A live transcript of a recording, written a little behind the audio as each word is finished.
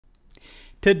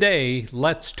Today,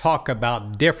 let's talk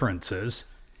about differences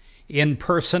in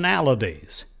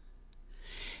personalities.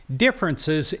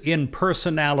 Differences in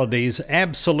personalities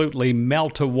absolutely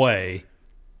melt away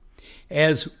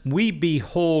as we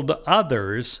behold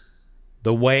others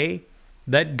the way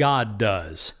that God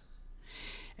does,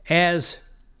 as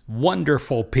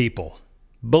wonderful people,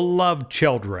 beloved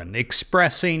children,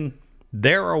 expressing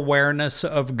their awareness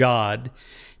of God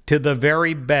to the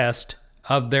very best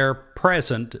of their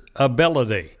present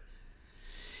ability.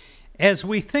 As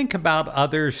we think about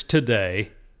others today,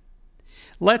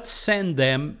 let's send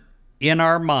them in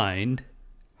our mind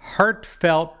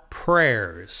heartfelt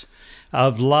prayers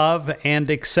of love and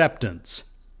acceptance.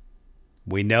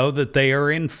 We know that they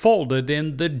are enfolded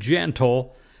in the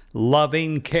gentle,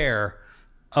 loving care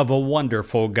of a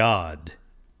wonderful God.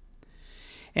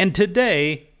 And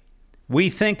today, we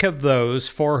think of those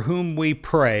for whom we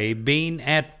pray being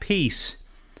at peace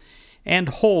and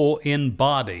whole in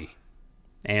body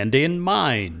and in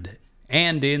mind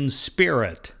and in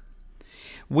spirit.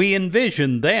 We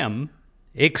envision them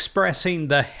expressing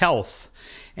the health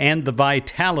and the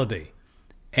vitality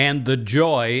and the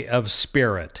joy of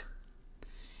spirit.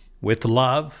 With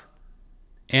love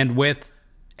and with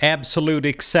absolute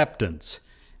acceptance,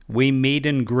 we meet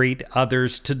and greet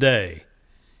others today.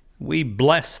 We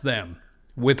bless them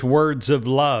with words of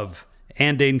love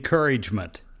and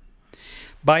encouragement.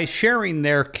 By sharing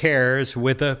their cares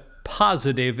with a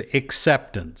positive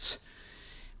acceptance,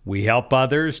 we help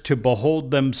others to behold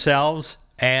themselves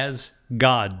as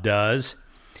God does,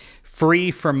 free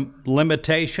from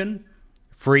limitation,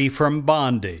 free from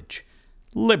bondage,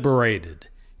 liberated,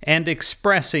 and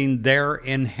expressing their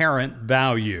inherent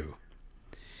value.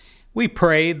 We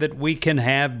pray that we can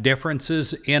have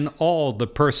differences in all the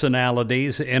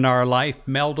personalities in our life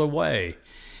melt away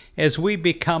as we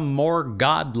become more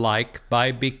God-like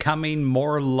by becoming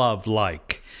more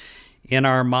love-like in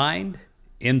our mind,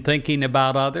 in thinking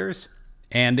about others,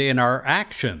 and in our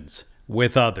actions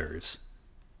with others.